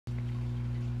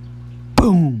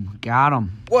Boom! Got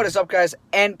him. What is up, guys?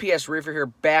 NPS Reefer here,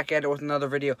 back at it with another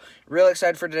video. Really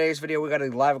excited for today's video. We got a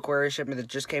LiveAquaria shipment that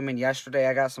just came in yesterday.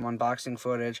 I got some unboxing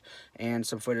footage and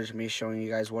some footage of me showing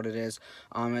you guys what it is.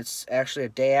 It's actually a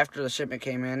day after the shipment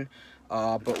came in,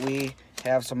 but we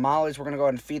have some mollies. We're going to go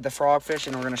ahead and feed the frogfish,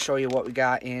 and we're going to show you what we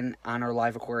got in on our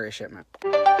LiveAquaria shipment.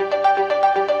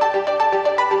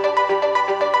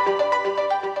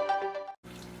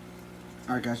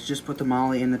 Alright guys, just put the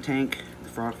molly in the tank. The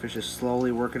frogfish is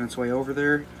slowly working its way over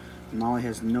there. The molly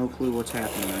has no clue what's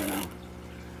happening right now.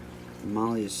 The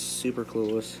molly is super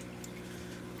clueless.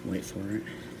 Wait for it.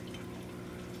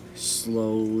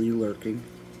 Slowly lurking.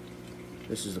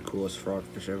 This is the coolest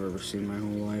frogfish I've ever seen in my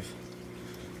whole life.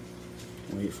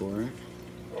 Wait for it.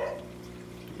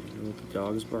 And the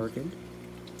dog's barking.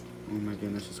 Oh my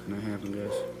goodness, it's gonna happen,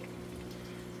 guys.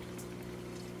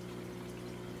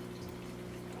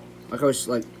 Like I was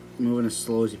like moving as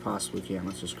slow as you possibly can.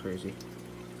 That's just crazy.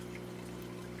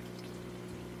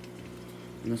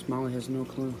 And this molly has no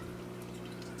clue.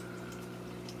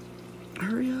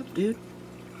 Hurry up, dude.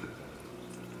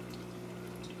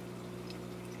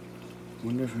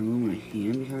 Wonder if I move my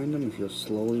hand behind him if he'll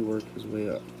slowly work his way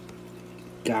up.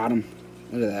 Got him.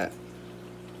 Look at that.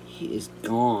 He is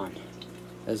gone.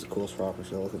 That's the coolest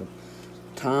frogfish. Look at him.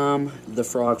 Tom the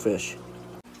frogfish.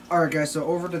 Alright guys, so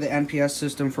over to the NPS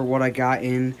system for what I got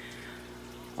in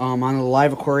on the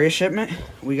LiveAquaria shipment.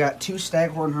 We got 2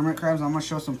 staghorn hermit crabs. I'm going to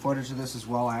show some footage of this as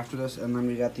well after this. And then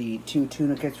we got the 2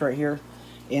 tuna kits right here.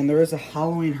 And there is a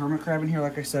Halloween hermit crab in here.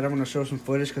 Like I said, I'm going to show some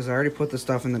footage because I already put the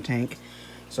stuff in the tank.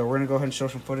 So we're going to go ahead and show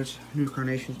some footage. New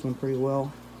carnation's doing pretty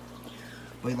well.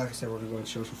 But like I said, we're going to go ahead and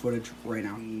show some footage right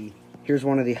now. Here's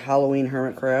one of the Halloween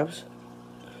hermit crabs.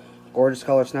 Gorgeous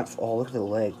color. It's not... Oh, look at the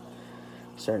leg.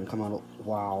 Starting to come out.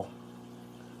 Wow.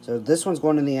 So this one's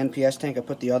going in the NPS tank. I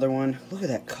put the other one. Look at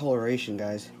that coloration,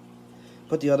 guys.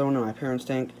 Put the other one in my parents'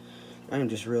 tank. I am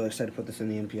just really excited to put this in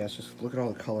the NPS. Just look at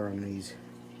all the color on these.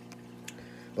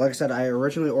 But like I said, I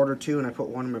originally ordered 2 and I put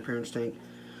 1 in my parents' tank.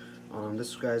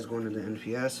 This guy's going to the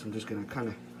NPS. I'm just going to kind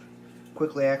of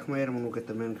quickly acclimate them and we'll get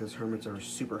them in because hermits are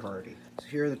super hardy. So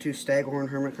here are the 2 staghorn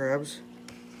hermit crabs.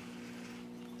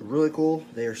 They're really cool.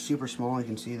 They are super small. You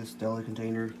can see this deli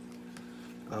container.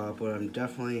 But I'm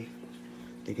definitely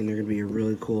thinking they're going to be a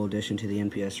really cool addition to the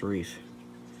NPS reef.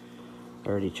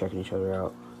 Already checking each other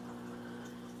out.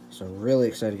 So really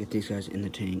excited to get these guys in the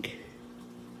tank.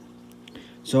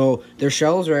 So their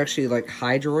shells are actually like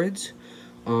hydroids.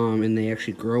 And they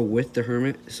actually grow with the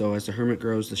hermit. So as the hermit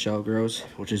grows, the shell grows,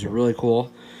 which is really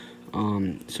cool.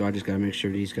 So I just got to make sure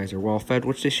these guys are well fed,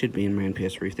 which they should be in my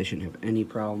NPS reef. They shouldn't have any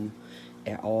problem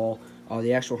at all.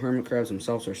 The actual hermit crabs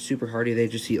themselves are super hardy. They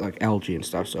just eat like algae and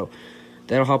stuff. So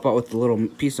that'll help out with the little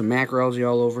piece of macroalgae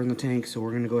all over in the tank. So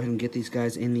we're going to go ahead and get these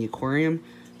guys in the aquarium,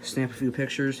 snap a few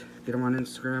pictures, get them on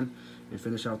Instagram, and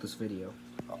finish out this video.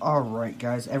 Alright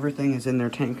guys, everything is in their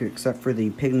tank except for the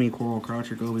pygmy coral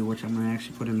croucher goby, which I'm going to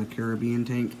actually put in the Caribbean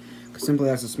tank. Simply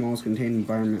that's the smallest contained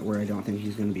environment where I don't think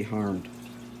he's going to be harmed.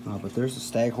 But there's the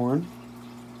staghorn.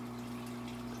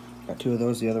 Got 2 of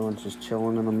those. The other one's just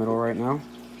chilling in the middle right now.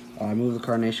 I moved the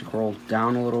carnation coral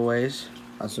down a little ways,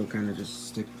 so it kind of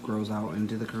just grows out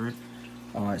into the current.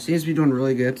 It seems to be doing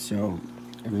really good, so,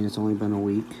 I mean, it's only been a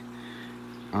week.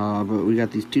 But we got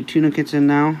these 2 tuna kits in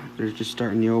now. They're just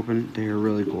starting to open. They're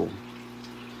really cool.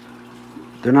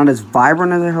 They're not as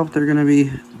vibrant as I hope they're going to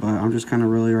be, but I'm just kind of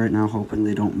really right now hoping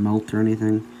they don't melt or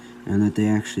anything, and that they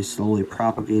actually slowly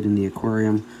propagate in the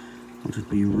aquarium, which would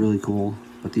be really cool.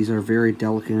 But these are very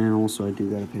delicate animals, so I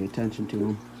do got to pay attention to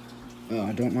them.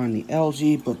 I don't mind the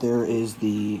algae, but there is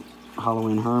the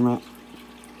Halloween hermit.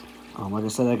 Like I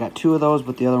said, I got 2 of those,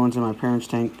 but the other one's in my parents'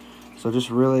 tank. So just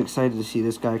really excited to see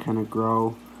this guy kind of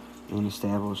grow and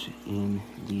establish in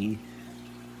the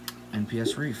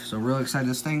NPS reef. So really excited.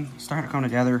 This thing starting to come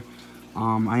together.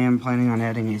 I am planning on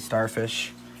adding a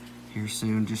starfish here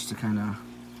soon just to kind of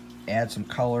add some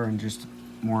color and just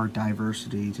more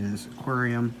diversity to this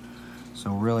aquarium.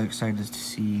 So really excited to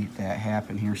see that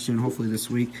happen here soon, hopefully this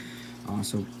week.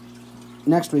 So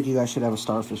next week you guys should have a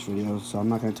starfish video, so I'm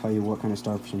not going to tell you what kind of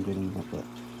starfish I'm getting yet, but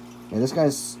yeah, this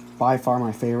guy's by far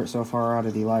my favorite so far out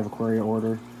of the LiveAquaria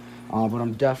order. But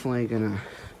I'm definitely going to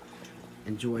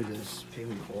enjoy this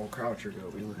pygmy coral croucher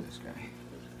goby. Look at this guy.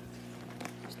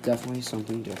 It's definitely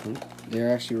something different.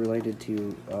 They're actually related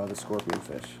to the scorpion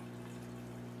fish.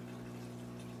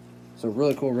 So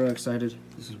really cool, really excited.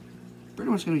 This is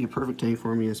pretty much going to be a perfect tank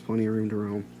for me. There's plenty of room to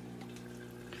roam.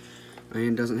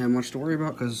 And doesn't have much to worry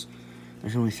about because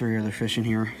there's only 3 other fish in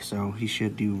here, so he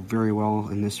should do very well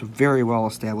in this very well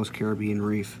established Caribbean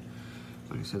reef.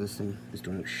 Like I said, this thing is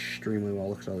doing extremely well.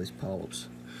 Look at all these polyps.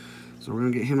 So we're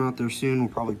gonna get him out there soon.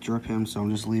 We'll probably drip him, so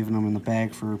I'm just leaving him in the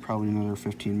bag for probably another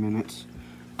 15 minutes.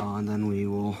 And then we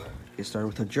will get started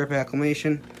with the drip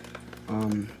acclimation.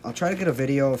 I'll try to get a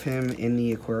video of him in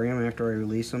the aquarium after I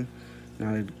release him.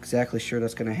 Not exactly sure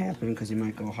that's gonna happen because he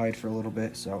might go hide for a little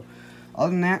bit. So other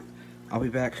than that, I'll be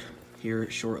back here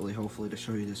shortly, hopefully, to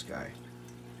show you this guy.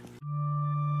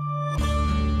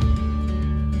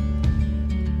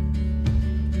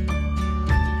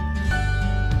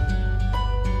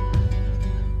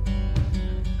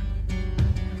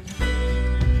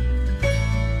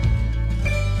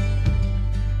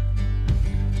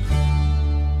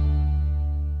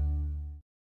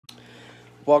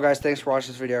 Well, guys, thanks for watching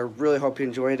this video. I really hope you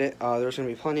enjoyed it. There's going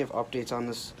to be plenty of updates on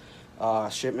this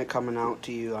shipment coming out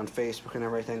to you on Facebook and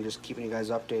everything, just keeping you guys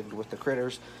updated with the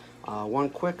critters. One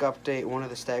quick update, one of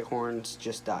the staghorns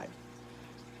just died.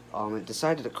 It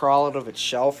decided to crawl out of its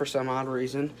shell for some odd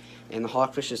reason, and the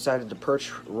hawkfish decided to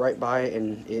perch right by it,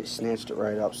 and it snatched it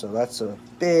right up. So that's a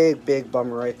big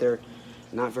bummer right there.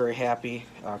 Not very happy,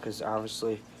 because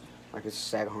obviously, like it's a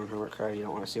staghorn hermit crab, you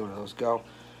don't want to see one of those go.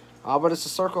 But it's a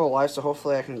circle of life, so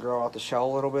hopefully I can grow out the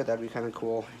shell a little bit. That'd be kind of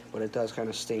cool, but it does kind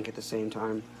of stink at the same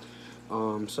time.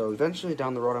 So eventually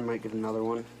down the road I might get another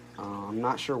one. I'm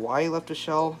not sure why he left a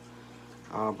shell,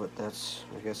 but that's,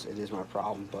 I guess it is my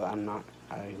problem, but I'm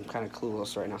kind of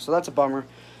clueless right now. So that's a bummer.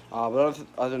 But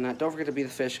other than that, don't forget to be the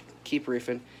fish, keep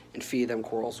reefing, and feed them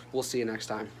corals. We'll see you next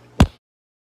time.